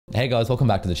Hey guys, welcome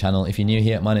back to the channel. If you're new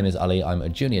here, my name is Ali. I'm a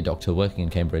junior doctor working in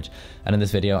Cambridge. And in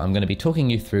this video, I'm going to be talking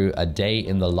you through a day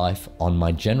in the life on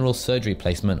my general surgery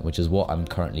placement, which is what I'm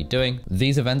currently doing.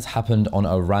 These events happened on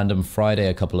a random Friday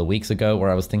a couple of weeks ago where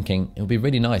I was thinking it would be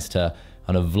really nice to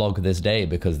kind of vlog this day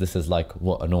because this is like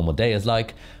what a normal day is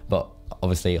like. But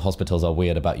obviously hospitals are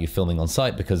weird about you filming on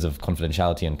site because of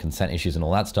confidentiality and consent issues and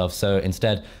all that stuff. So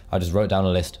instead, I just wrote down a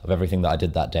list of everything that I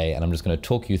did that day, and I'm just going to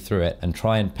talk you through it and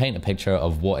try and paint a picture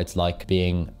of what it's like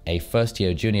being a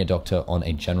first-year junior doctor on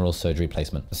a general surgery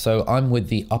placement. So I'm with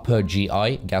the upper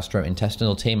GI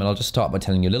gastrointestinal team, and I'll just start by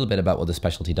telling you a little bit about what the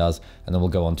specialty does, and then we'll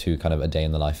go on to kind of a day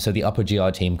in the life. So the upper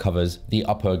GI team covers the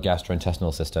upper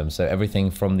gastrointestinal system. So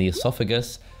everything from the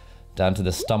esophagus down to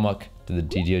the stomach, to the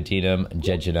duodenum,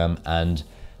 jejunum, and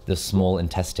the small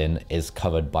intestine is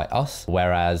covered by us,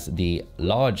 whereas the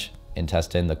large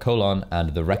intestine, the colon,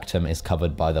 and the rectum is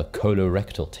covered by the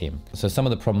colorectal team. So some of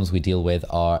the problems we deal with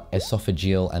are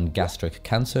esophageal and gastric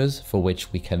cancers, for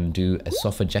which we can do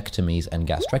esophagectomies and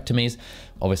gastrectomies.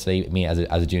 Obviously, me as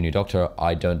a junior doctor,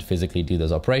 I don't physically do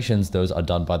those operations. Those are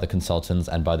done by the consultants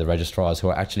and by the registrars who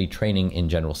are actually training in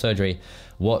general surgery.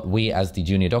 What we as the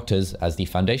junior doctors, as the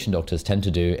foundation doctors, tend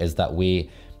to do is that we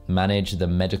manage the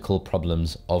medical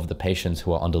problems of the patients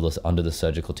who are under the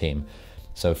surgical team.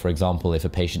 So for example, if a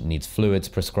patient needs fluids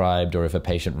prescribed or if a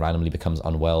patient randomly becomes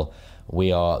unwell,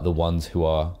 we are the ones who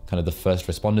are kind of the first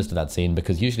responders to that scene,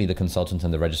 because usually the consultants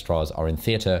and the registrars are in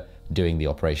theatre doing the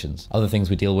operations. Other things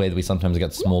we deal with, we sometimes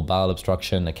get small bowel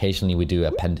obstruction. Occasionally we do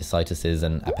appendicitis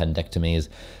and appendectomies.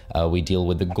 We deal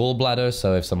with the gallbladder.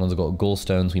 So if someone's got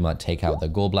gallstones, we might take out their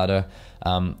gallbladder.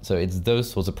 So it's those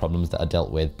sorts of problems that are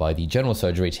dealt with by the general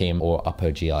surgery team or upper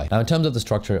GI. Now, in terms of the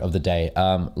structure of the day,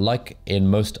 like in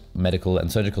most medical and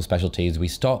surgical specialties, we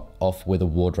start off with a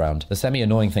ward round. The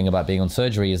semi-annoying thing about being on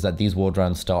surgery is that these ward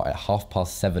rounds start at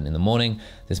 7:30 in the morning.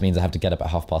 This means I have to get up at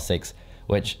 6:30,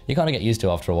 which you kind of get used to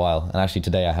after a while. And actually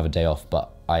today I have a day off,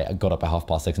 but I got up at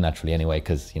 6:30 naturally anyway,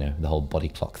 because, you know, the whole body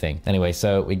clock thing. Anyway,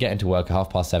 so we get into work at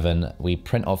 7:30. We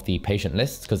print off the patient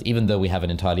lists, because even though we have an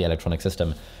entirely electronic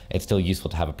system, it's still useful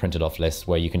to have a printed off list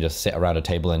where you can just sit around a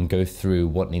table and go through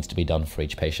what needs to be done for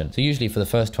each patient. So usually for the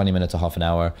first 20 minutes or half an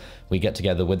hour, we get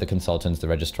together with the consultants, the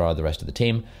registrar, the rest of the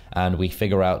team, and we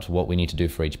figure out what we need to do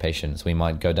for each patient. So we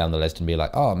might go down the list and be like,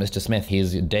 oh, Mr. Smith,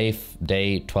 he's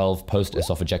day 12 post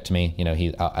esophagectomy. You know,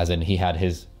 he had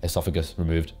his esophagus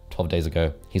removed 12 days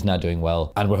ago. He's now doing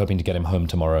well, and we're hoping to get him home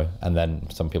tomorrow. And then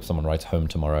someone writes home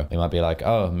tomorrow. We might be like,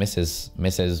 oh,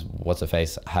 Mrs. what's her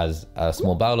face has a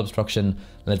small bowel obstruction.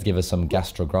 Let's give her some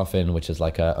gastrographin, which is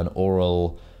like an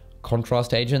oral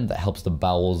contrast agent that helps the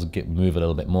bowels move a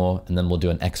little bit more, and then we'll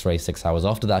do an x-ray 6 hours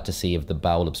after that to see if the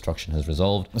bowel obstruction has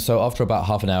resolved. So after about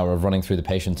half an hour of running through the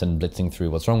patients and blitzing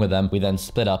through what's wrong with them, we then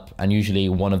split up, and usually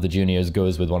one of the juniors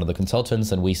goes with one of the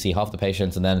consultants and we see half the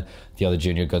patients, and then the other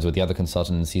junior goes with the other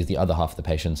consultant and sees the other half of the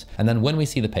patients. And then when we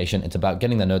see the patient, it's about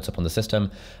getting their notes up on the system.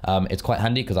 It's quite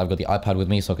handy because I've got the iPad with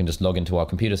me, so I can just log into our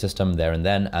computer system there and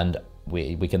then, and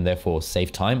we can therefore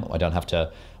save time. I don't have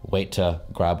to wait to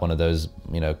grab one of those,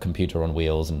 you know, computer on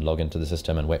wheels and log into the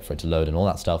system and wait for it to load and all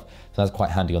that stuff. So that's quite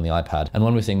handy on the iPad. And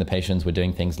when we're seeing the patients, we're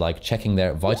doing things like checking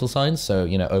their vital signs. So,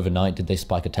 you know, overnight, did they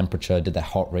spike a temperature? Did their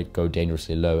heart rate go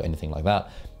dangerously low? Anything like that.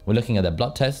 We're looking at their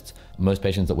blood tests. Most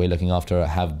patients that we're looking after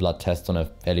have blood tests on a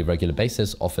fairly regular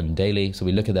basis, often daily. So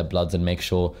we look at their bloods and make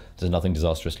sure there's nothing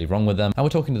disastrously wrong with them. And we're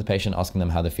talking to the patient, asking them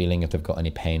how they're feeling, if they've got any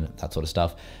pain, that sort of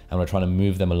stuff. And we're trying to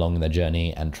move them along their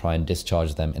journey and try and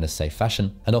discharge them in a safe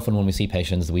fashion. And often when we see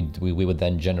patients, we would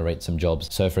then generate some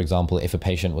jobs. So for example, if a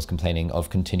patient was complaining of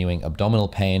continuing abdominal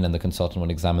pain and the consultant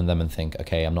would examine them and think,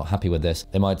 okay, I'm not happy with this,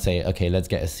 they might say, okay, let's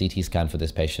get a CT scan for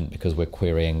this patient because we're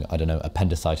querying, I don't know,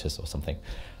 appendicitis or something.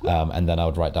 And then I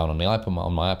would write down on my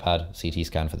iPad, CT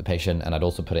scan for the patient, and I'd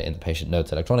also put it in the patient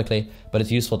notes electronically. But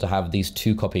it's useful to have these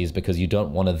two copies because you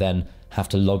don't want to then have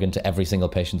to log into every single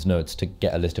patient's notes to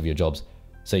get a list of your jobs.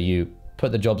 So you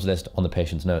put the jobs list on the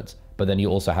patient's notes, but then you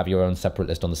also have your own separate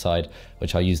list on the side,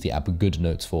 which I use the app Good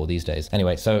Notes for these days.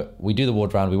 Anyway, so we do the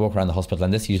ward round, we walk around the hospital,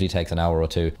 and this usually takes an hour or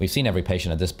two. We've seen every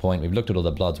patient at this point, we've looked at all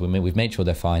the bloods, we've made sure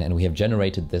they're fine, and we have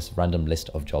generated this random list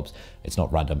of jobs. It's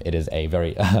not random, it is a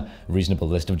very reasonable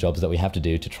list of jobs that we have to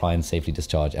do to try and safely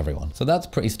discharge everyone. So that's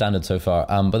pretty standard so far.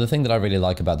 But the thing that I really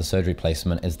like about the surgery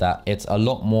placement is that it's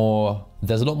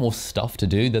there's a lot more stuff to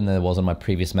do than there was on my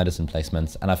previous medicine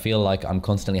placements. And I feel like I'm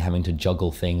constantly having to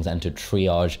juggle things and to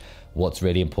triage what's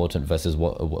really important versus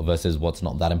what's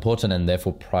not that important, and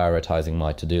therefore prioritizing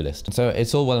my to-do list. So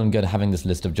it's all well and good having this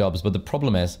list of jobs, but the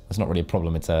problem is, it's not really a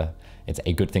problem, it's a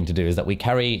good thing to do, is that we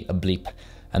carry a bleep,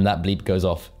 and that bleep goes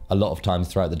off a lot of times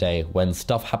throughout the day when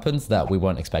stuff happens that we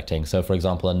weren't expecting. So for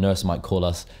example, a nurse might call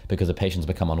us because a patient's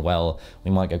become unwell. We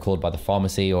might get called by the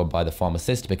pharmacy or by the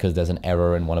pharmacist because there's an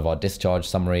error in one of our discharge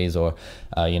summaries or,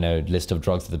 list of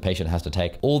drugs that the patient has to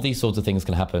take. All these sorts of things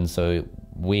can happen. So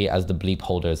we, as the bleep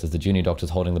holders, as the junior doctors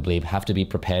holding the bleep, have to be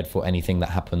prepared for anything that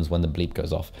happens when the bleep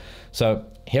goes off. So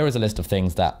here is a list of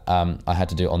things that I had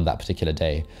to do on that particular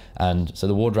day. And so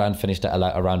the ward round finished at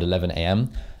around 11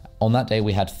 a.m. On that day,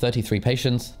 we had 33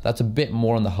 patients. That's a bit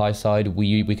more on the high side.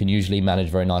 We can usually manage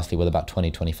very nicely with about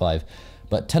 20, 25.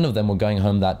 But 10 of them were going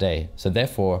home that day. So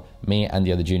therefore, me and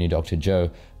the other junior doctor, Joe,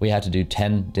 we had to do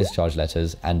 10 discharge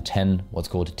letters and 10 what's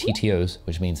called TTOs,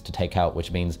 which means to take out,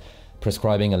 which means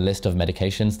prescribing a list of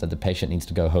medications that the patient needs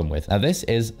to go home with. Now this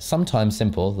is sometimes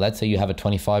simple. Let's say you have a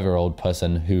 25-year-old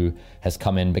person who has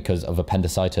come in because of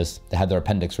appendicitis. They had their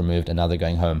appendix removed and now they're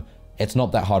going home. It's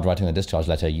not that hard writing a discharge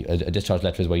letter. A discharge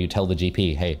letter is where you tell the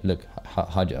GP, hey, look,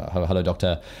 hello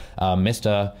doctor,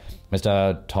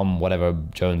 Mr. Tom whatever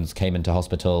Jones came into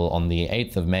hospital on the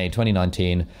 8th of May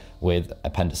 2019 with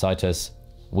appendicitis.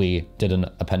 We did an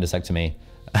appendicectomy.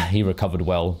 He recovered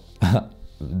well.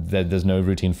 There's no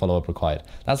routine follow-up required.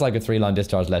 That's like a 3-line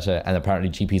discharge letter, and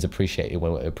apparently GPs appreciate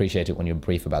it when you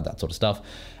brief about that sort of stuff.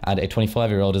 And a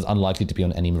 25-year-old is unlikely to be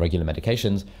on any regular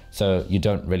medications, so you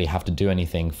don't really have to do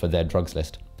anything for their drugs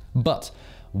list. But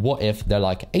what if they're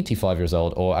like 85 years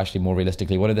old, or actually more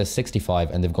realistically, what if they're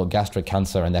 65 and they've got gastric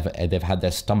cancer and they've had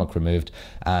their stomach removed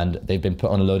and they've been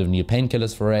put on a load of new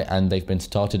painkillers for it, and they've been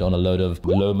started on a load of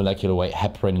low molecular weight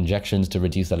heparin injections to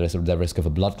reduce their risk of a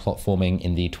blood clot forming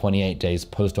in the 28 days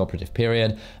post-operative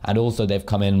period, and also they've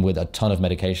come in with a ton of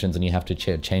medications and you have to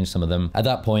change some of them. At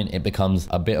that point, it becomes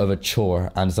a bit of a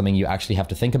chore and something you actually have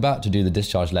to think about to do the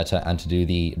discharge letter and to do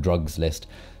the drugs list.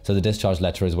 So the discharge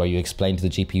letter is where you explain to the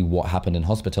GP what happened in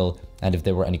hospital and if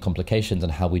there were any complications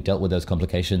and how we dealt with those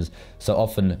complications. So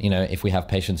often, if we have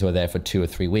patients who are there for 2 or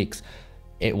 3 weeks,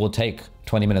 it will take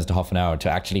 20 minutes to half an hour to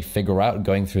actually figure out,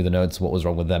 going through the notes, what was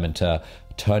wrong with them and to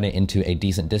turn it into a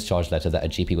decent discharge letter that a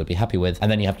GP would be happy with. And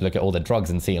then you have to look at all the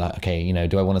drugs and see like, okay,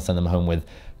 do I want to send them home with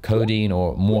codeine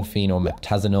or morphine or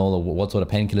meptazanol, or what sort of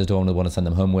painkillers do I want to send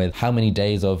them home with? How many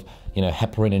days of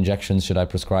heparin injections should I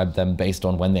prescribe them based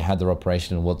on when they had their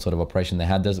operation and what sort of operation they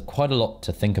had? There's quite a lot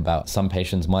to think about. Some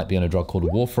patients might be on a drug called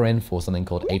warfarin for something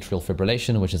called atrial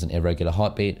fibrillation, which is an irregular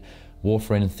heartbeat.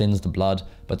 Warfarin thins the blood,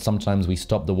 but sometimes we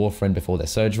stop the warfarin before their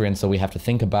surgery, and so we have to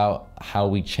think about how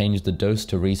we change the dose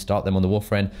to restart them on the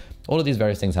warfarin. All of these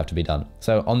various things have to be done.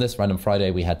 So on this random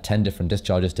Friday, we had 10 different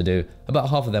discharges to do.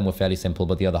 About half of them were fairly simple,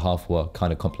 but the other half were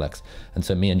kind of complex. And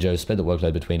so me and Joe split the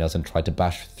workload between us and tried to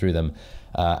bash through them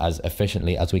as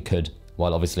efficiently as we could,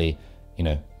 while obviously,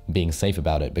 being safe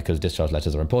about it, because discharge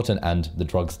letters are important and the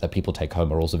drugs that people take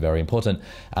home are also very important,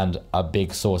 and a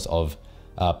big source of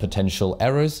potential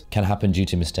errors can happen due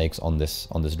to mistakes on this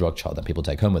drug chart that people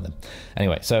take home with them.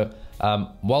 Anyway, so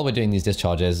while we're doing these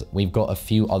discharges, we've got a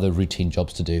few other routine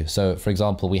jobs to do. So for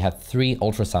example, we had 3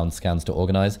 ultrasound scans to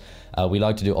organize. We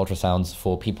like to do ultrasounds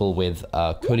for people with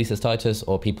cholecystitis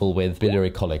or people with biliary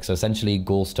colic, so essentially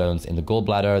gallstones in the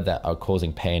gallbladder that are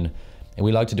causing pain. And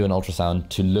we like to do an ultrasound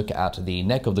to look at the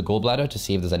neck of the gallbladder to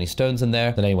see if there's any stones in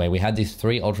there. But anyway, we had these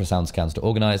 3 ultrasound scans to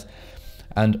organize,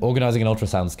 and organizing an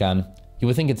ultrasound scan, you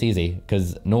would think it's easy,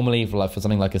 because normally for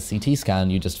something like a CT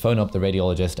scan, you just phone up the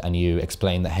radiologist and you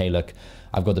explain that, hey, look,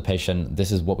 I've got the patient,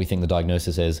 this is what we think the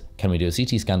diagnosis is, can we do a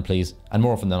CT scan please? And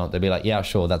more often than not, they'll be like, yeah,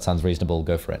 sure, that sounds reasonable,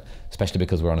 go for it. Especially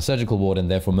because we're on a surgical ward, and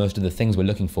therefore most of the things we're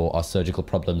looking for are surgical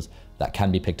problems that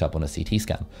can be picked up on a CT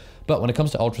scan. But when it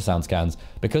comes to ultrasound scans,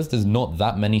 because there's not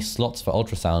that many slots for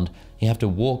ultrasound, you have to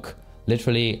walk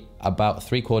literally about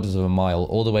 3/4 of a mile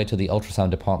all the way to the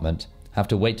ultrasound department, have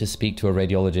to wait to speak to a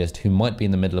radiologist who might be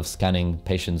in the middle of scanning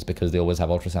patients because they always have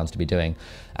ultrasounds to be doing,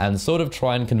 and sort of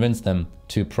try and convince them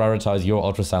to prioritize your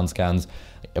ultrasound scans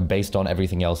based on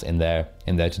everything else in their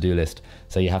to-do list.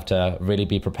 So you have to really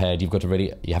be prepared. You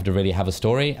have to really have a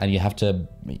story, and you have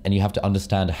to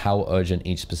understand how urgent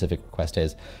each specific request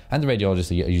is. And the radiologists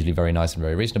are usually very nice and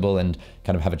very reasonable, and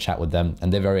kind of have a chat with them.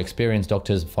 And they're very experienced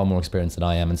doctors, far more experienced than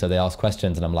I am. And so they ask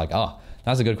questions, and I'm like,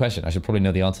 that's a good question. I should probably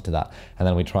know the answer to that. And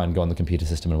then we try and go on the computer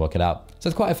system and work it out. So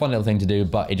it's quite a fun little thing to do,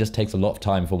 but it just takes a lot of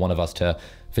time for one of us to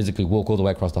physically walk all the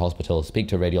way across the hospital, speak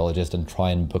to a radiologist, and try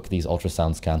and book these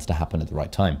ultrasound scans to happen at the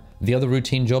right time. The other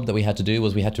routine job that we had to do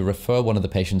was we had to refer one of the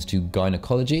patients to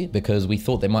gynecology, because we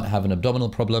thought they might have an abdominal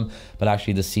problem, but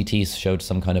actually the CTs showed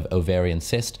some kind of ovarian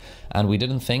cyst. And we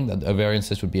didn't think that ovarian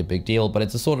cyst would be a big deal, but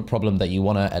it's a sort of problem that you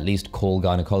want to at least call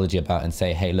gynecology about and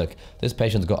say, hey, look, this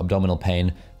patient's got abdominal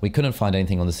pain. We couldn't find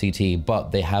anything on the CT,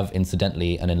 but they have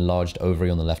incidentally an enlarged ovary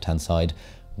on the left-hand side.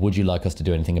 would you like us to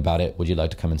do anything about it? Would you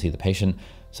like to come and see the patient?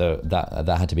 So that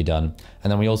had to be done.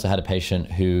 And then we also had a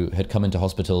patient who had come into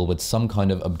hospital with some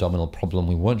kind of abdominal problem.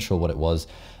 We weren't sure what it was.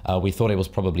 We thought it was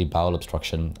probably bowel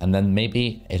obstruction, and then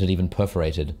maybe it had even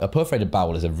perforated. A perforated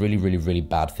bowel is a really, really, really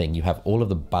bad thing. You have all of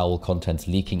the bowel contents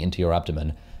leaking into your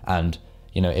abdomen, and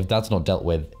if that's not dealt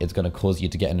with, it's going to cause you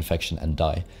to get an infection and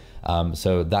die.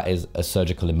 So that is a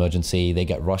surgical emergency. They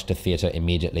get rushed to theater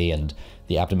immediately, and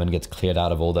the abdomen gets cleared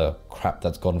out of all the crap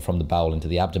that's gone from the bowel into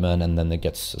the abdomen, and then it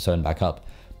gets sewn back up.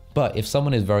 But if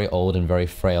someone is very old and very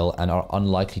frail and are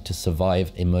unlikely to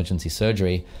survive emergency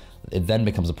surgery, it then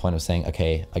becomes a point of saying,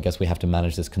 okay, I guess we have to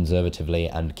manage this conservatively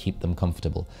and keep them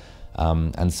comfortable.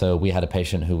 And so we had a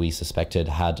patient who we suspected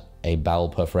had a bowel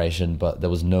perforation, but there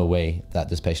was no way that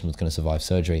this patient was going to survive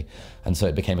surgery. And so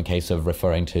it became a case of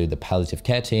referring to the palliative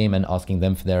care team and asking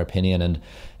them for their opinion and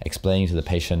explaining to the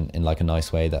patient in like a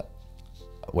nice way that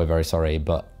we're very sorry,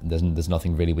 but there's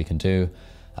nothing really we can do.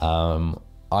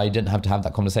 I didn't have to have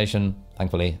that conversation,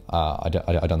 thankfully. I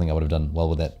don't think I would have done well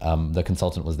with it. The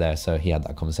consultant was there, so he had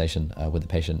that conversation with the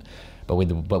patient. But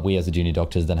we as the junior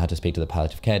doctors then had to speak to the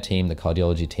palliative care team, the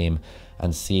cardiology team,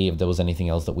 and see if there was anything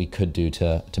else that we could do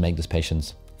to make this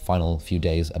patient's final few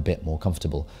days a bit more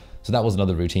comfortable. So that was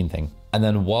another routine thing. And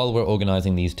then while we're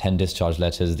organizing these 10 discharge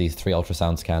letters, these 3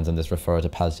 ultrasound scans, and this referral to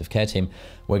palliative care team,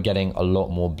 we're getting a lot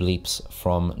more bleeps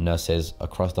from nurses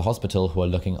across the hospital who are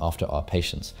looking after our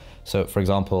patients. So for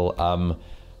example,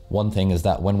 one thing is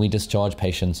that when we discharge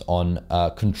patients on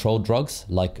controlled drugs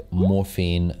like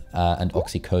morphine and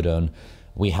oxycodone,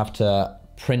 we have to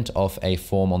print off a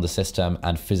form on the system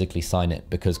and physically sign it,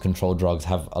 because controlled drugs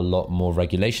have a lot more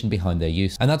regulation behind their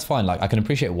use. And that's fine, like I can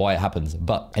appreciate why it happens,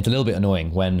 but it's a little bit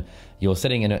annoying when you're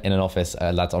sitting in an office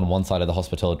that's on one side of the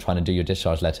hospital trying to do your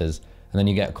discharge letters, and then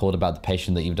you get called about the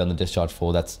patient that you've done the discharge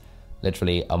for that's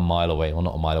literally a mile away, or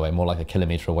not a mile away, more like a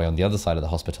kilometer away on the other side of the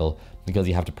hospital, because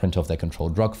you have to print off their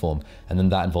controlled drug form. And then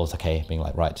that involves, okay, being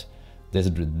like, right,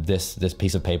 this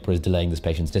piece of paper is delaying this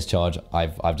patient's discharge.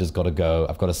 I've just got to go.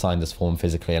 I've got to sign this form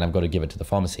physically, and I've got to give it to the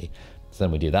pharmacy. So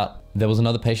then we do that. There was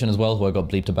another patient as well who I got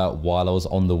bleeped about while I was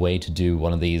on the way to do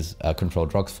one of these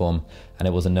controlled drugs form. And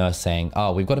it was a nurse saying,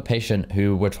 oh, we've got a patient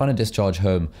who we're trying to discharge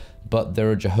home, but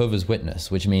they're a Jehovah's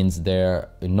Witness, which means they're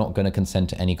not going to consent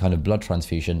to any kind of blood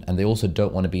transfusion. And they also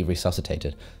don't want to be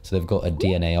resuscitated. So they've got a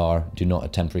DNAR, do not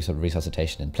attempt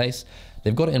resuscitation, in place.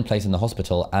 They've got it in place in the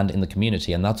hospital and in the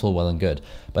community, and that's all well and good.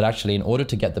 But actually, in order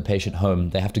to get the patient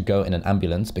home, they have to go in an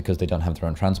ambulance because they don't have their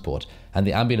own transport. And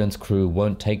the ambulance crew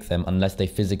won't take them unless they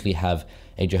physically have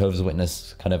a Jehovah's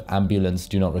Witness kind of ambulance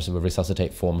do not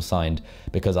resuscitate form signed,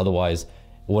 because otherwise,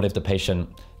 what if the patient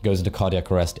goes into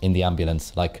cardiac arrest in the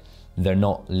ambulance? Like, they're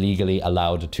not legally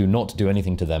allowed to not do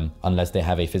anything to them unless they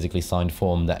have a physically signed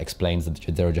form that explains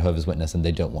that they're a Jehovah's Witness and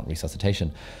they don't want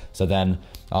resuscitation. So then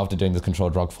after doing this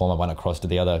controlled drug form, I went across to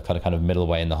the other kind of middle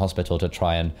way in the hospital to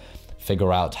try and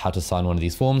figure out how to sign one of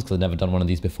these forms, because I'd never done one of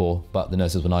these before, but the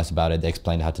nurses were nice about it. They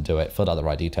explained how to do it, filled out the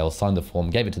right details, signed the form,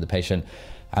 gave it to the patient.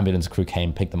 Ambulance crew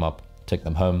came, picked them up, took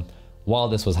them home. While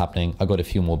this was happening, I got a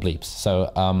few more bleeps.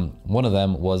 So one of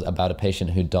them was about a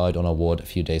patient who died on our ward a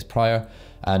few days prior.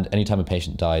 And anytime a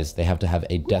patient dies, they have to have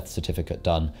a death certificate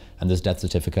done. And this death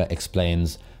certificate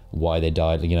explains why they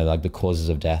died, like the causes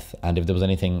of death. And if there was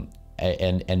anything,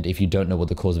 and if you don't know what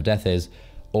the cause of death is,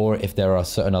 or if there are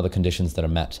certain other conditions that are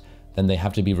met, then they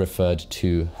have to be referred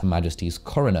to Her Majesty's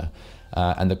coroner.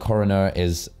 And the coroner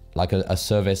is like a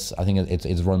service, I think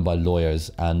it's run by lawyers,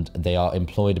 and they are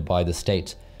employed by the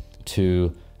state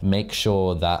to make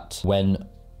sure that when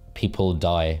people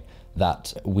die,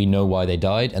 that we know why they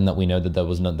died, and that we know that there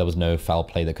was no foul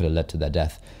play that could have led to their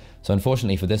death. So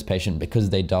unfortunately for this patient, because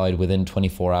they died within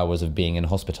 24 hours of being in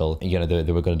hospital, they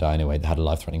were going to die anyway. They had a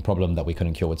life-threatening problem that we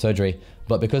couldn't cure with surgery.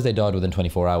 But because they died within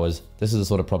 24 hours, this is the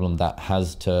sort of problem that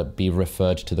has to be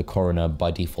referred to the coroner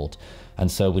by default. And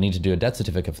so we need to do a death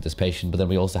certificate for this patient, but then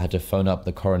we also had to phone up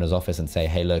the coroner's office and say,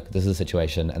 hey, look, this is the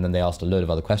situation. And then they asked a load of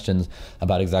other questions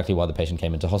about exactly why the patient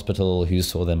came into hospital, who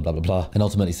saw them, blah, blah, blah. And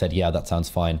ultimately said, yeah, that sounds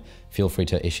fine. Feel free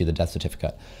to issue the death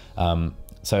certificate.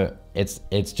 So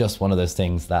it's just one of those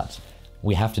things that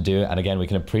we have to do. And again, we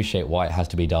can appreciate why it has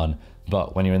to be done.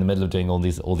 But when you're in the middle of doing all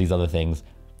these other things,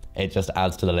 it just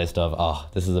adds to the list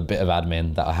of, this is a bit of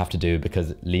admin that I have to do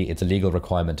because it's a legal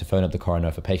requirement to phone up the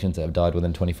coroner for patients that have died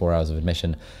within 24 hours of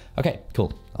admission. Okay,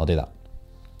 cool, I'll do that.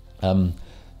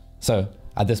 So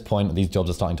at this point, these jobs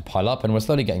are starting to pile up and we're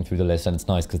slowly getting through the list, and it's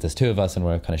nice because there's 2 of us and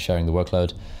we're kind of sharing the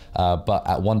workload. But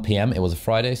at 1 p.m, it was a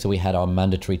Friday, so we had our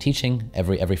mandatory teaching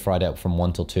every Friday from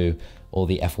 1 till 2. All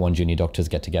the F1 junior doctors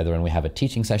get together and we have a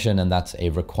teaching session, and that's a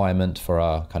requirement for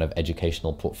our kind of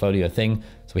educational portfolio thing.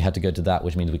 So we had to go to that,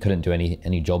 which means we couldn't do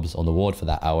any jobs on the ward for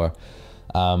that hour.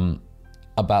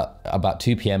 About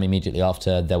 2 p.m, immediately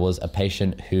after, there was a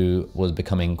patient who was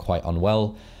becoming quite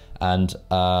unwell, and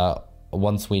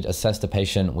once we'd assessed the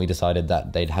patient, we decided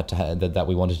that that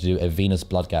we wanted to do a venous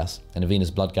blood gas. And a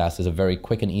venous blood gas is a very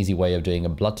quick and easy way of doing a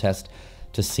blood test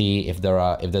to see if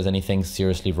there's anything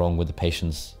seriously wrong with the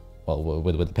patient's,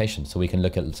 with the patient. So we can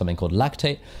look at something called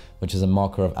lactate, which is a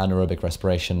marker of anaerobic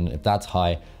respiration. If that's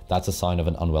high, that's a sign of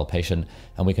an unwell patient.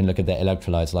 And we can look at their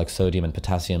electrolytes like sodium and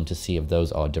potassium to see if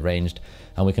those are deranged.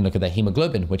 And we can look at their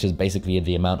hemoglobin, which is basically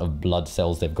the amount of blood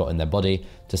cells they've got in their body,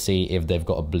 to see if they've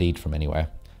got a bleed from anywhere.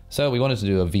 So we wanted to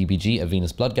do a VBG, a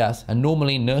venous blood gas, and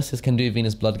normally nurses can do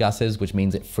venous blood gases, which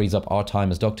means it frees up our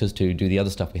time as doctors to do the other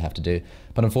stuff we have to do.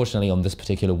 But unfortunately on this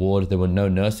particular ward, there were no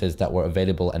nurses that were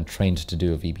available and trained to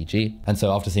do a VBG. And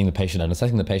so after seeing the patient and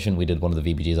assessing the patient, we did one of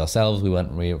the VBGs ourselves. We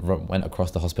went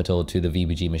across the hospital to the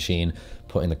VBG machine,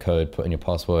 put in the code, put in your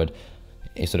password,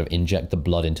 you sort of inject the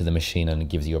blood into the machine and it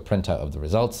gives you a printout of the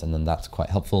results, and then that's quite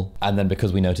helpful. And then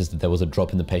because we noticed that there was a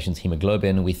drop in the patient's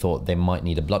hemoglobin, we thought they might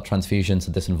need a blood transfusion. So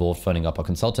this involved phoning up our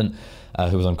consultant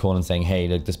who was on call and saying, hey,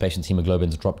 look, this patient's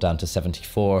hemoglobin's dropped down to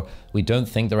 74. We don't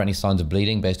think there are any signs of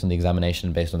bleeding based on the examination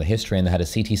and based on the history, and they had a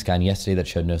CT scan yesterday that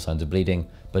showed no signs of bleeding,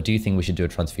 but do you think we should do a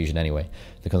transfusion anyway?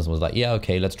 The consultant was like, yeah,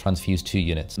 okay, let's transfuse 2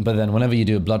 units. But then whenever you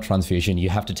do a blood transfusion, you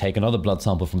have to take another blood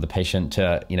sample from the patient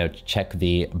to, check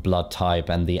the blood type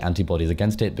and the antibodies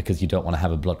against it, because you don't want to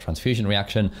have a blood transfusion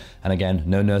reaction. And again,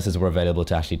 no nurses were available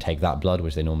to actually take that blood,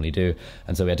 which they normally do.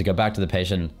 And so we had to go back to the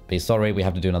patient, be sorry, we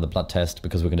have to do another blood test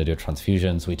because we're going to do a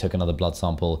transfusion. So we took another blood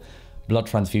sample. Blood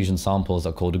transfusion samples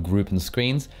are called group and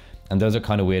screens. And those are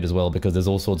kind of weird as well, because there's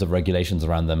all sorts of regulations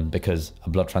around them, because a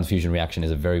blood transfusion reaction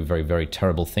is a very, very, very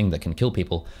terrible thing that can kill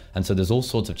people. And so there's all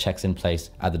sorts of checks in place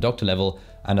at the doctor level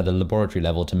and at the laboratory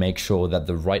level to make sure that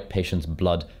the right patient's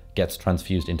blood gets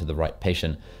transfused into the right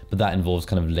patient. But that involves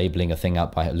kind of labeling a thing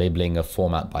out by labeling a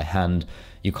format by hand.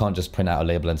 You can't just print out a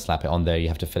label and slap it on there. You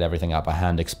have to fill everything out by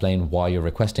hand, explain why you're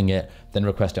requesting it, then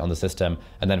request it on the system,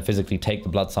 and then physically take the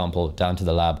blood sample down to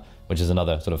the lab, which is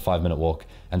another sort of 5-minute walk,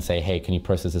 and say, hey, can you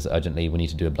process this urgently? We need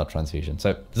to do a blood transfusion.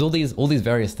 So there's all these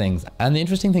various things. And the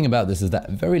interesting thing about this is that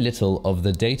very little of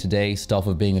the day-to-day stuff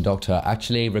of being a doctor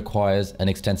actually requires an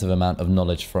extensive amount of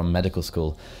knowledge from medical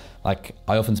school. Like,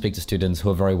 I often speak to students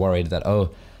who are very worried that,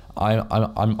 oh,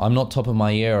 I'm not top of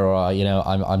my year, or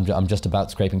I'm just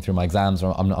about scraping through my exams,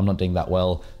 or I'm not doing that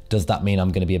well. Does that mean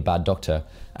I'm going to be a bad doctor?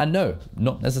 And no,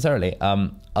 not necessarily.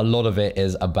 A lot of it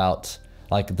is about,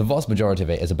 like, the vast majority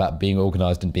of it is about being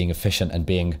organized and being efficient and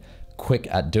being quick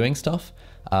at doing stuff.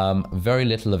 Very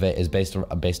little of it is based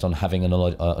on having a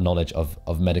knowledge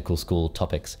of medical school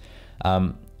topics.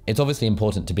 It's obviously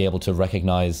important to be able to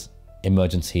recognize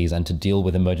emergencies and to deal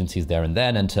with emergencies there and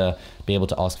then, and to be able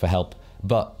to ask for help.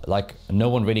 But like, no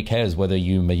one really cares whether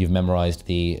you've memorized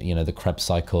the Krebs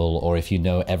cycle, or if you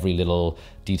know every little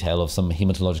detail of some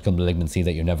hematological malignancy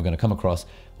that you're never going to come across.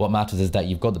 What matters is that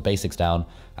you've got the basics down,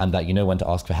 and that you know when to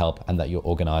ask for help, and that you're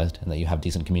organized, and that you have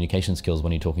decent communication skills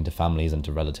when you're talking to families and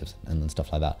to relatives and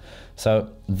stuff like that. So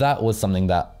that was something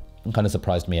that kind of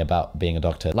surprised me about being a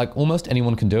doctor. Like, almost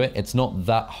anyone can do it. It's not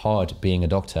that hard being a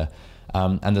doctor.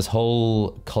 And this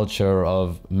whole culture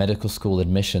of medical school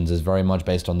admissions is very much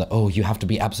based on oh, you have to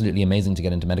be absolutely amazing to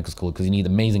get into medical school because you need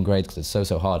amazing grades because it's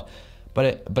so hard.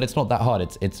 But it's not that hard.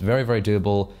 It's very, very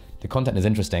doable. The content is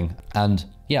interesting. And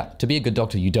yeah, to be a good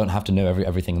doctor, you don't have to know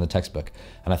everything in the textbook.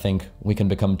 And I think we can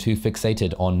become too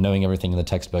fixated on knowing everything in the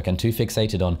textbook and too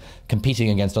fixated on competing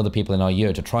against other people in our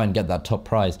year to try and get that top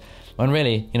prize. When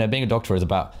really, being a doctor is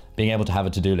about being able to have a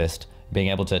to-do list, being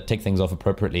able to tick things off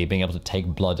appropriately, being able to take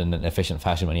blood in an efficient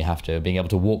fashion when you have to, being able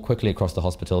to walk quickly across the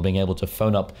hospital, being able to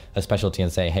phone up a specialty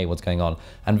and say, hey, what's going on?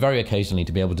 And very occasionally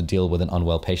to be able to deal with an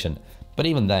unwell patient. But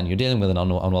even then, you're dealing with an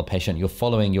unwell patient, you're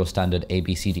following your standard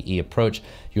ABCDE approach,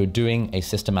 you're doing a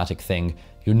systematic thing,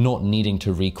 you're not needing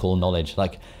to recall knowledge.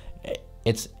 Like,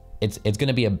 it's going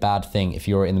to be a bad thing if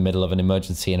you're in the middle of an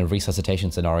emergency in a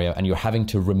resuscitation scenario and you're having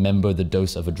to remember the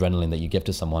dose of adrenaline that you give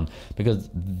to someone, because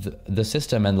the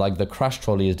system and like the crash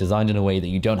trolley is designed in a way that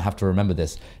you don't have to remember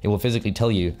this. It will physically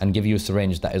tell you and give you a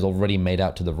syringe that is already made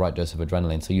out to the right dose of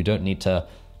adrenaline. So you don't need to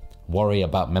worry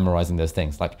about memorizing those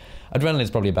things. Like adrenaline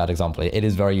is probably a bad example. It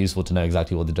is very useful to know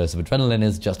exactly what the dose of adrenaline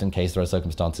is, just in case there are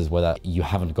circumstances where that you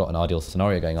haven't got an ideal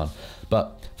scenario going on.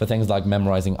 But for things like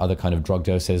memorizing other kind of drug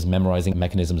doses, memorizing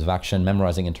mechanisms of action,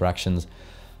 memorizing interactions,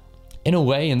 in a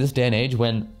way, in this day and age,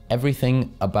 when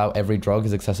everything about every drug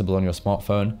is accessible on your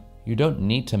smartphone, you don't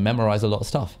need to memorize a lot of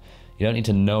stuff. You don't need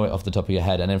to know it off the top of your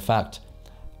head. And in fact,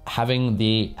 having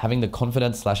the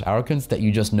confidence / arrogance that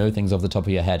you just know things off the top of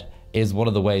your head is one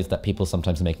of the ways that people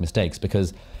sometimes make mistakes,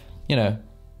 because, you know,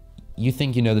 you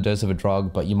think you know the dose of a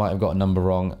drug, but you might have got a number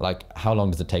wrong. Like, how long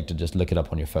does it take to just look it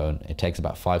up on your phone? It takes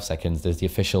about 5 seconds. There's the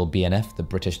official BNF, the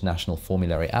British National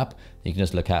Formulary app. You can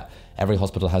just look at. Every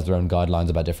hospital has their own guidelines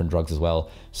about different drugs as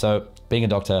well. So being a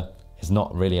doctor is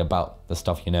not really about the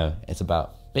stuff you know. It's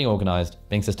about being organized,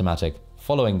 being systematic,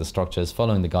 following the structures,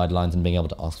 following the guidelines, and being able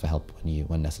to ask for help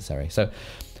when necessary. So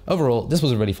overall, this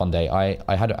was a really fun day.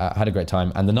 I had a great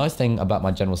time. And the nice thing about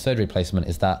my general surgery placement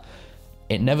is that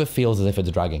it never feels as if it's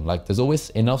dragging. Like, there's always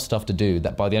enough stuff to do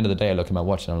that by the end of the day, I look at my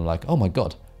watch and I'm like, oh my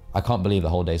God, I can't believe the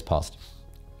whole day's passed.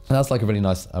 And that's like a really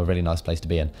nice place to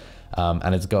be in.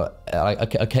 And it's got,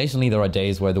 occasionally there are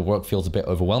days where the work feels a bit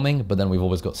overwhelming, but then we've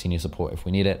always got senior support if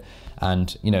we need it.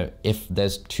 And, you know, if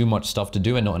there's too much stuff to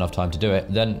do and not enough time to do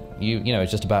it, then you know,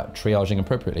 it's just about triaging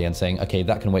appropriately and saying, okay,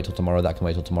 that can wait till tomorrow, that can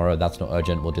wait till tomorrow, that's not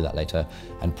urgent, we'll do that later,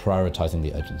 and prioritizing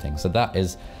the urgent things. So that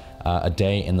is a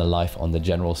day in the life on the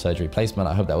general surgery placement.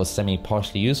 I hope that was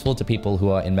semi-partially useful to people who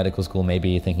are in medical school,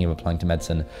 maybe thinking of applying to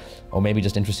medicine, or maybe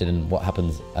just interested in what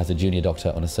happens as a junior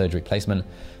doctor on a surgery placement.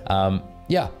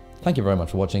 Yeah, thank you very much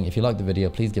for watching. If you liked the video,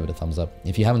 please give it a thumbs up.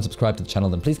 If you haven't subscribed to the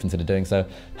channel, then please consider doing so.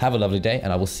 Have a lovely day,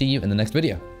 and I will see you in the next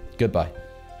video. Goodbye.